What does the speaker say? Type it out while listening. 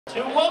To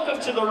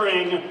welcome to the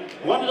ring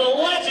one of the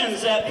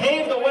legends that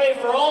paved the way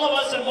for all of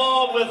us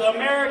involved with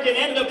American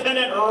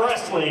independent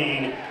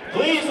wrestling.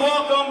 Please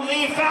welcome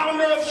the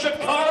founder of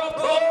Chicago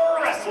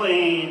Pro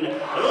Wrestling,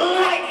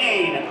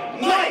 Lightning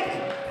Mike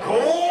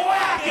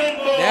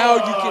Quackenbush. Now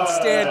you can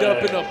stand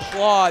up and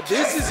applaud.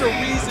 This is a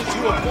reason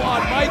to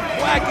applaud Mike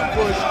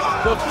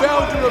Quackenbush, the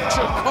founder of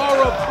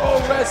Chicago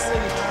Pro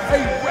Wrestling, a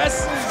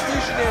wrestling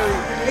visionary,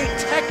 a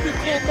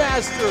technical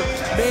master,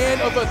 man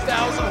of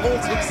 1,000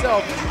 holds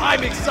himself.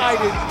 I'm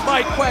excited.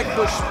 Mike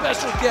Quackenbush,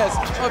 special guest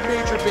of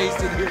Major Based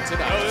in here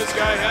tonight. Oh, this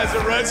guy has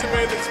a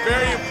resume that's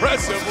very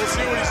impressive. We'll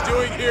see what he's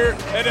doing here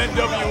at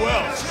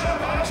NWL.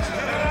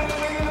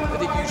 I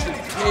think you should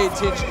pay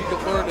attention. You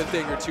can learn a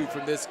thing or two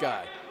from this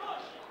guy.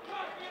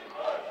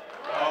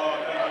 Oh,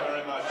 thank you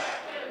very much.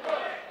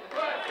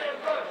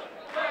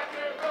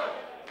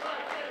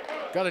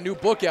 Got a new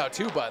book out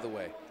too, by the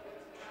way.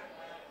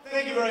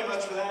 Thank you very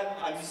much for that.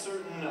 I'm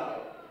certain,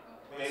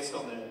 based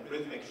on the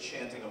rhythmic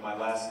chanting of my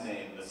last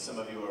name, that some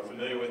of you are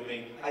familiar with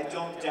me. I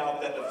don't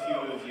doubt that a few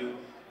of you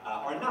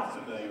are not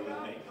familiar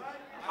with me.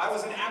 I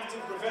was an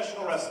active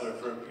professional wrestler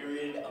for a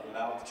period of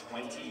about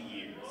 20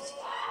 years.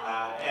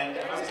 And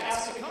I was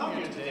asked to come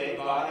here today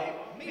by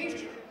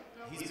Major.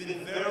 He's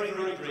been very,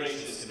 very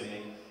gracious to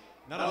me.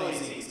 Not only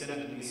has he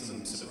extended me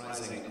some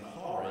surprising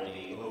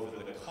authority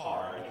over the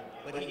card,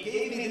 but he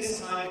gave me this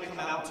time to come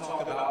out and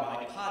talk about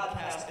my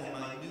podcast and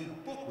my new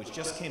book, which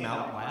just came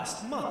out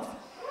last month.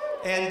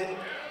 And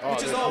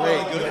which is all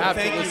well and good, and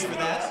thank you for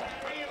that.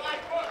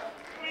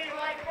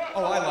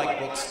 Oh, I like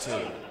books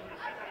too.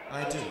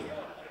 I do.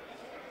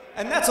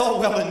 And that's all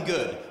well and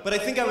good, but I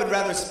think I would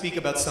rather speak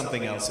about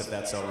something else if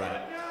that's all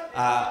right.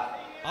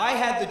 I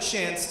had the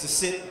chance to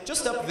sit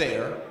just up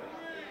there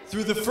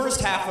through the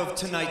first half of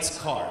tonight's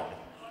card.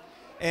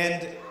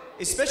 And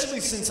especially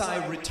since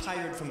I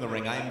retired from the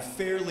ring, I am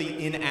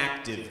fairly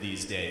inactive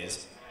these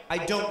days. I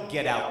don't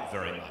get out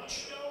very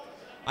much.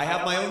 I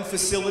have my own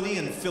facility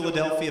in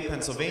Philadelphia,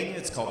 Pennsylvania.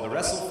 It's called the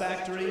Wrestle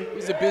Factory.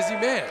 He's a busy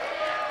man.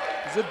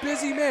 He's a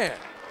busy man.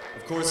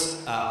 Of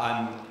course,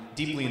 I'm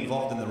deeply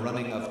involved in the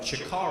running of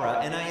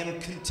Chikara, and I am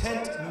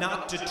content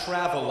not to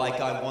travel like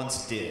I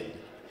once did.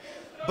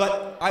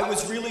 But I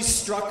was really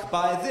struck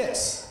by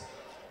this.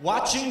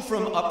 Watching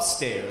from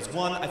upstairs,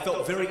 one, I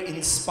felt very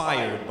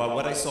inspired by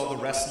what I saw the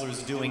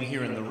wrestlers doing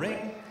here in the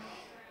ring,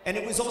 and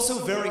it was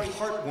also very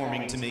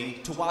heartwarming to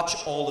me to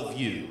watch all of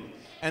you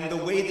and the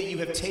way that you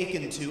have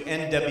taken to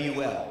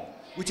NWL,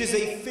 which is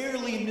a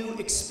fairly new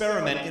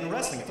experiment in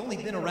wrestling. It's only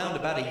been around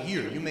about a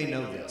year. You may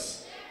know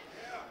this.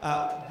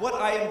 What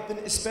I have been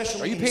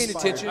especially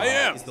inspired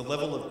by is the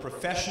level of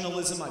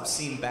professionalism I've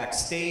seen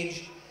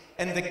backstage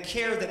and the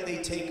care that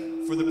they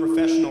take for the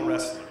professional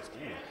wrestlers.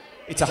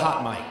 It's a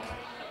hot mic.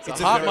 It's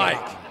a hot mic.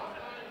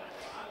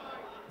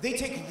 They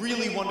take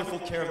really wonderful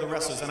care of the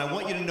wrestlers, and I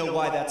want you to know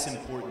why that's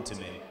important to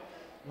me.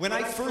 When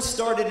I first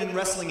started in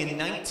wrestling in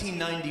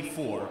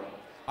 1994,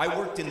 I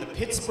worked in the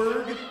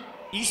Pittsburgh,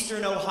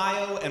 Eastern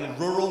Ohio, and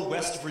rural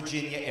West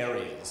Virginia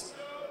areas.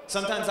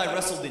 Sometimes I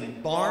wrestled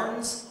in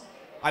barns.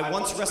 I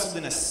once wrestled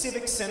in a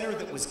civic center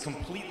that was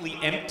completely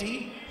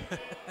empty.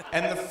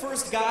 And the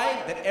first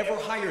guy that ever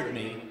hired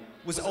me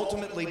was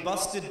ultimately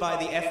busted by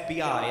the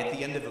FBI at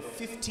the end of a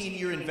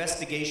 15-year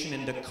investigation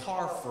into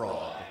car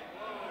fraud.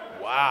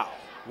 Wow,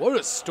 what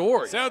a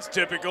story. Sounds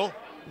typical.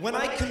 When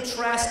I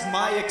contrast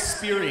my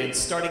experience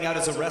starting out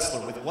as a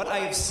wrestler with what I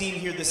have seen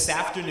here this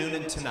afternoon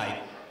and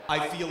tonight,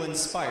 I feel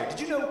inspired. Did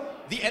you know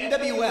the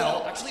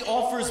NWL actually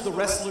offers the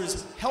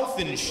wrestlers health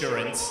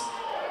insurance?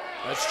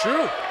 That's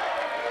true.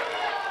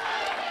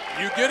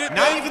 You get it?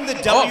 Not even the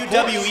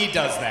WWE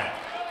does that.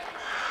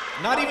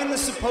 Not even the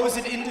supposed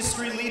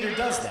industry leader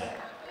does that.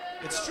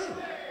 It's true.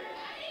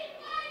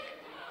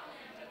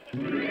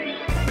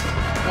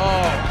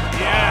 Oh,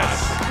 yes.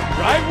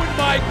 Right when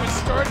Mike was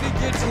starting to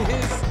get to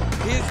his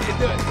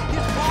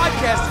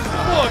podcast, his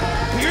book,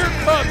 here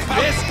comes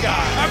this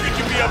guy. How could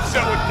you be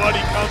upset when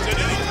Buddy comes at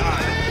any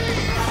time?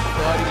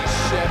 Buddy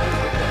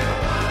Shepard with the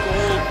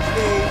gold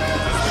cape,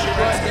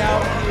 strutting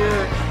out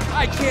here.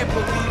 I can't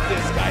believe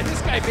this guy.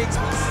 This guy makes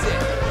me sick.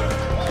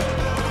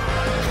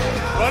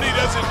 Buddy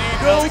doesn't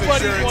need health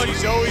insurance.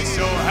 He's always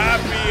so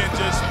happy and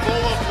just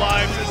full of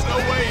life. There's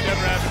no way he'd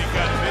ever have any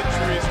kind of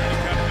injuries or any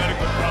kind of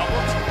medical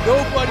problems.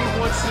 Nobody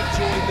wants to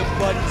join the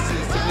buddy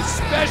system,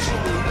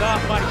 especially not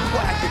Mike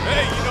Quackenbush.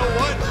 Hey, you know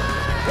what?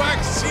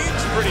 Quack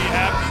seems pretty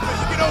happy, but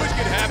you can always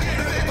get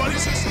happier. The buddy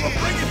system will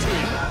bring it to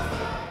you.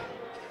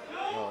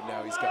 Oh,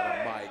 now he's got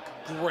a mic.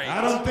 Great. I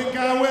don't think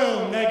I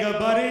will, nigga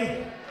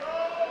buddy.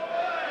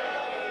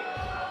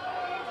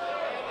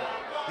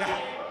 Yeah.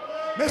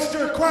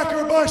 Mr.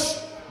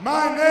 Quackenbush,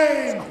 my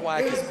name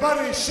is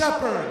Buddy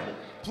Shepard.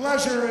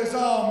 Pleasure is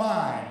all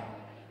mine.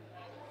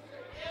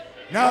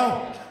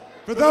 Now,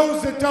 for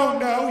those that don't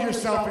know,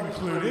 yourself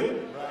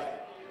included,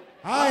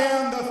 I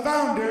am the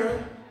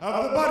founder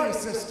of the buddy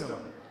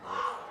system.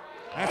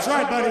 That's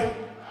right, buddy.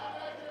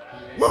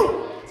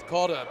 Woo! It's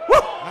called a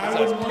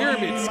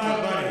pyramid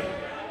scheme. Buddy.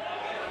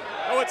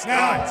 No, it's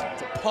now, not.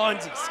 It's a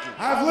Ponzi scheme.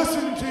 I've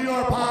listened to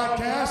your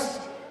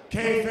podcast,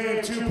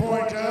 Kayfabe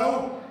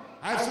 2.0.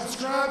 I've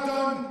subscribed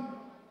on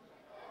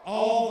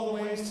all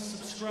the ways to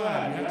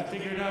subscribe. You have to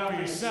figure it out for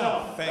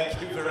yourself.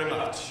 Thank you very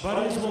much.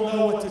 Buddies will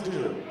know what to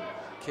do.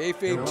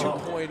 Kayfabe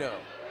 2.0.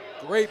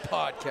 Great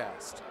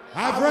podcast.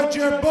 I've read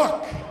your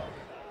book.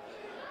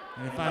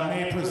 And if I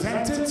may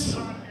present it,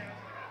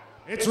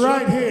 it's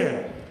right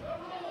here.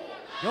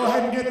 Go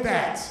ahead and get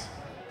that.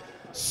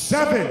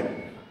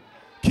 7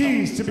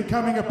 keys to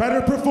becoming a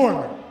better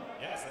performer.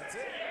 Yes, that's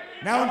it.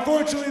 Now,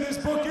 unfortunately, this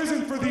book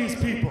isn't for these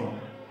people.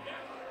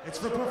 It's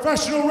for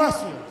professional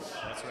wrestlers.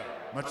 That's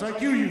right. Much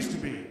like you used to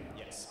be.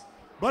 Yes.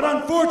 But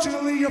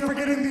unfortunately, you're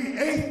forgetting the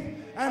 8th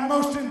and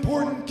most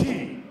important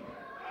key.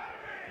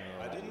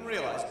 I didn't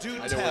realize. Do I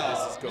know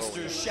tell, where this is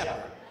Mr.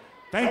 Shepard.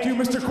 Thank you,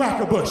 Mr.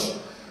 Quackenbush.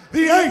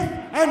 The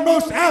 8th and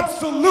most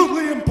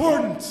absolutely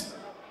important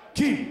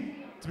key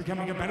to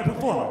becoming a better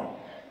performer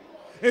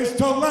is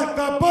to let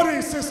the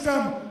buddy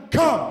system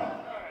come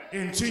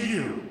into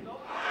you.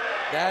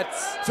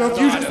 That's So if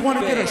you not just a want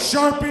to get a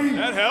thing. Sharpie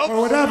That helps.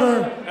 or whatever,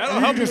 That'll you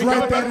help can you just become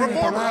write a that better in at the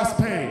performer. last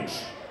page.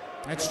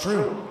 That's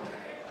true.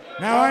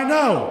 Now I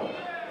know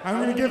I'm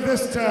going to give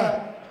this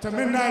to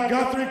Midnight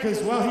Guthrie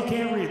because, well, he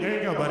can't read. There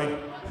you go, buddy.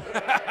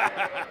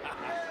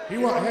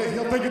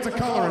 He'll think it's a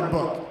coloring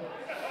book.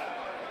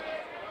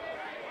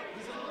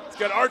 He's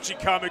got Archie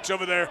comics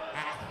over there.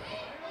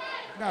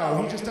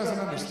 No, he just doesn't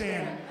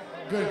understand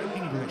good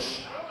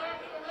English.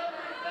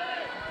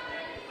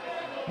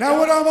 Now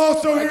what I'm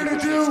also here to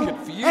do,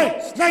 confused.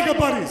 hey, Nega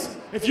Buddies,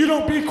 if you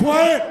don't be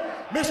quiet,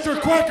 Mr.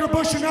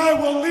 Quackenbush and I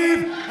will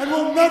leave and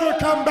we'll never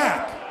come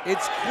back.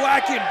 It's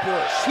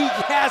Quackenbush. He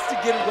has to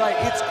get it right.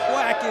 It's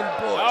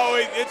Quackenbush.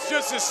 Oh, it's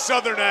just his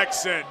southern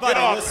accent. Get Buddy,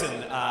 off.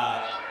 listen,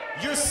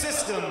 your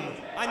system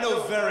I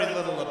know very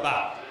little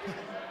about.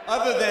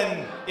 Other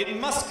than it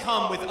must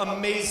come with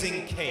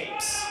amazing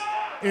capes.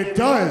 It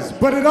does,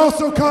 but it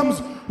also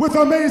comes with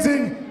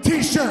amazing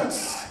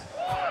t-shirts.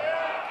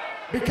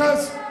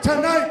 Because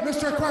tonight,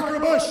 Mr.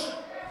 Quackenbush,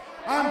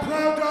 I'm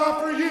proud to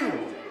offer you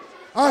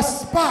a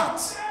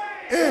spot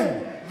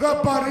in the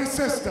buddy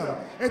system.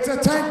 It's a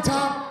tank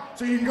top,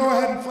 so you can go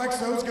ahead and flex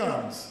those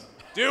guns.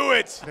 Do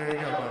it. There you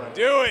go, buddy.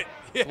 Do it.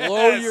 Yes.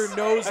 Blow your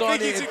nose I on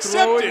think it he's and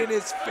throw it accepted. in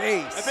his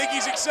face. I think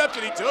he's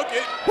accepted. He took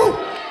it. Woo!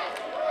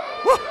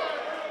 Woo.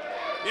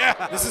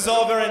 Yeah. This is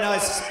all very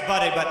nice,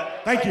 buddy,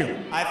 but Thank you.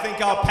 I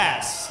think I'll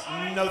pass.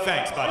 No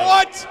thanks, buddy.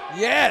 What?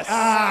 Yes.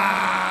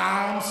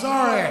 I'm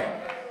sorry.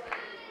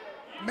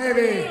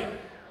 Maybe.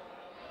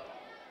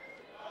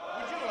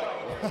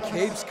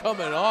 Cape's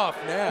coming off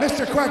now.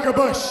 Mr.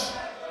 Quackenbush.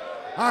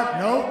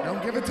 No,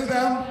 don't give it to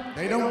them.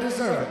 They don't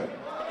deserve it.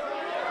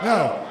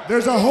 No,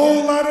 there's a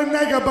whole lot of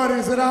nega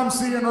buddies that I'm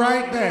seeing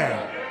right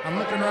there. I'm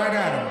looking right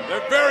at them.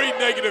 They're very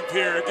negative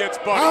here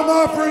against Buddy. I'm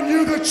offering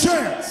you the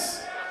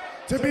chance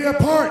to be a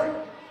part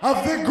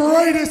of the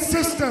greatest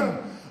system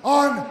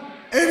on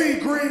any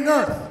green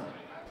earth.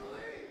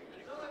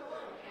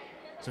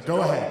 So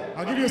go ahead.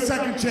 I'll give you a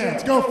second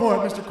chance. Go for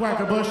it, Mr.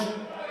 Quackenbush.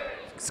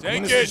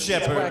 Take Mr. it.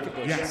 Shepard,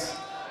 Quackenbush. Yes.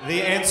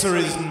 the answer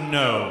is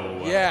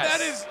no.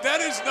 Yes.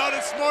 That is not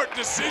a smart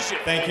decision.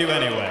 Thank you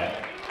anyway.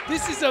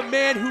 This is a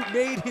man who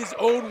made his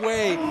own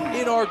way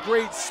in our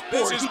great sport.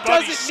 This is He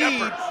Buddy doesn't need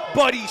Shepard.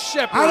 Buddy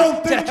Shepard I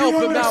don't to think help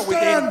you him out with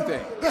understand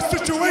anything. the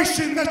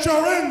situation that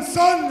you're in,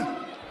 son.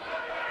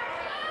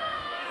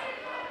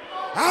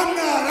 I'm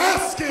not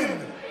asking.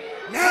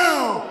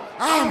 Now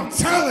I'm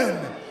telling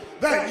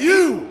that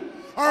you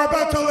are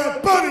about to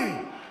let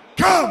Buddy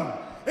come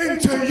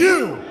into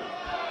you.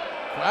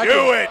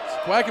 Do it.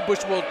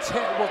 Quackenbush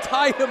will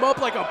tie him up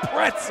like a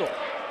pretzel.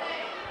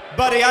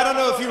 Buddy, I don't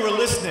know if you were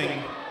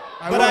listening,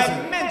 but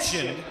wasn't. I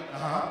mentioned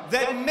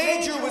that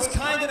Major was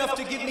kind enough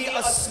to give me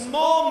a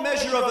small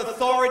measure of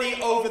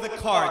authority over the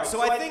card.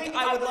 So I think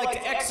I would like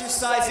to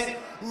exercise it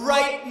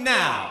right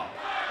now.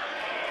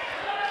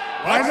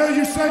 I know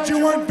you said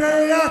you weren't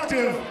very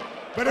active,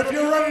 but if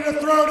you're ready to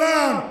throw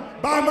down,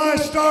 by my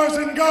stars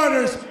and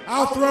garters,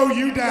 I'll throw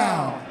you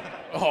down.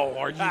 Oh,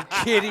 are you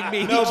kidding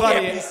me? No, He buddy,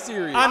 can't be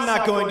serious. I'm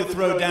not going to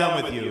throw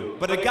down with you.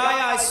 But a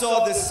guy I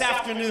saw this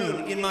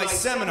afternoon in my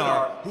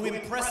seminar who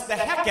impressed the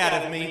heck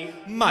out of me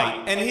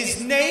might. And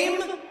his name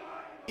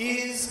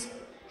is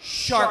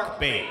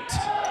Sharkbait.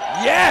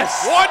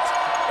 Yes! What?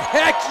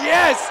 Heck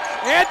yes!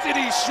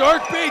 Anthony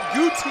Sharkbait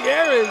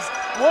Gutierrez,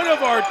 one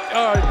of our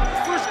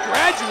first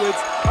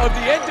graduates of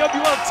the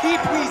NWL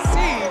TPC.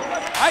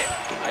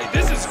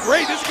 This is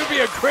great. This is going to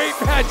be a great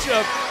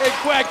matchup. And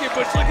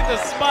Quackenbush, look at the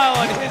smile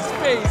on his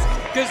face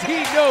because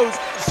he knows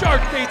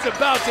Sharkbait's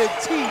about to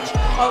teach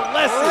a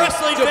lesson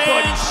Wrestling to Buddy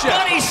fans,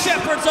 Shepard. Buddy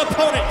Shepard's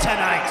opponent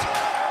tonight.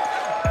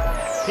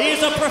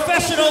 He's a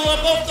professional of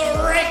both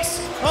the ranks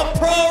of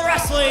pro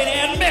wrestling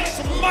and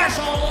mixed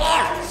martial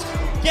arts.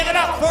 Give it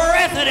up for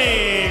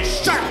Anthony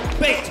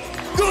Sharkbait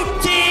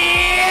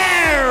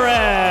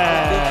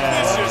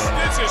Gutierrez.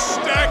 This is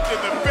stacked in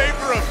the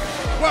favor of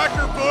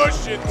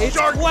Quackenbush and It's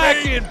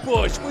Sharkbait.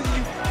 Quackenbush.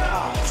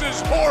 This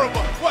is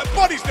horrible. What?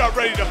 Buddy's not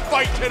ready to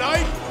fight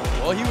tonight.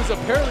 Well, he was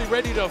apparently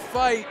ready to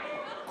fight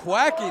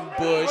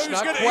Quackenbush,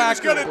 not Quackenbush.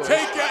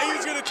 He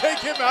was gonna take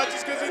him out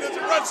just because he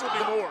doesn't wrestle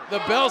anymore. The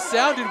bell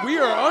sounded. We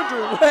are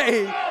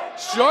underway.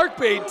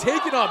 Sharkbait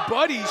taking on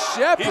Buddy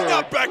Shepherd. He's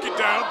not backing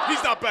down.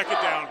 He's not backing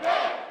down.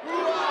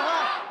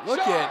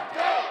 Look at,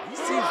 he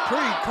seems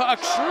pretty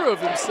cocksure of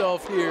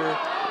himself here.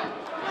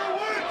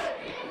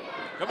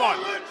 Come on.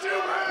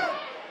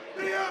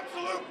 The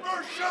absolute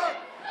first shot.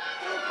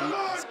 He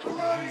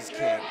can't be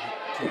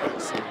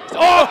serious.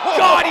 Oh,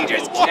 God, he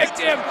just kicked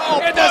him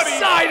in the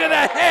side of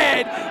the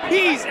head.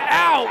 He's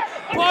out.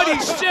 Buddy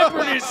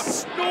Shepherd is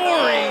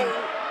snoring.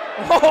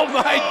 Oh,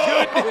 my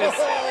goodness.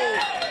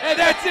 And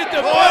that's it.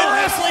 The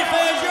Wrestling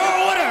fans, your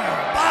winner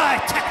by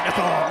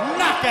technical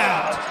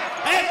knockout,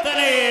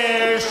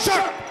 Anthony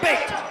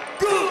Sharkbait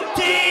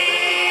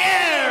Gutierrez.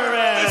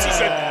 This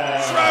is a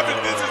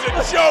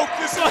joke.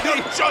 This is no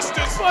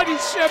justice. Buddy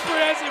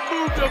Shepherd hasn't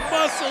moved a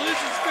muscle. This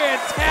is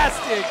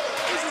fantastic.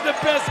 This is the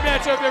best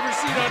match I've ever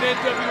seen on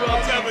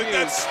NWL TV.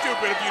 That's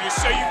stupid of you to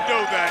say. You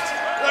know that.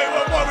 Like,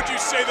 why would you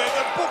say that?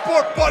 The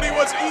poor Buddy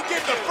he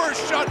gave the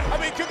first shot. I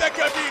mean, could that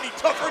guy be any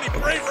tougher, any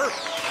braver?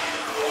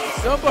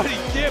 Somebody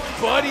get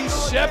Buddy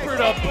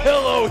Shepherd a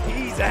pillow.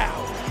 He's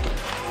out.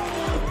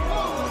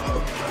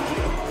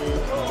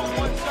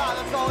 One shot,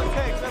 that's all it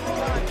takes every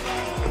time.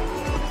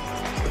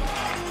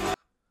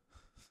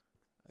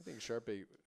 I think Sharkbait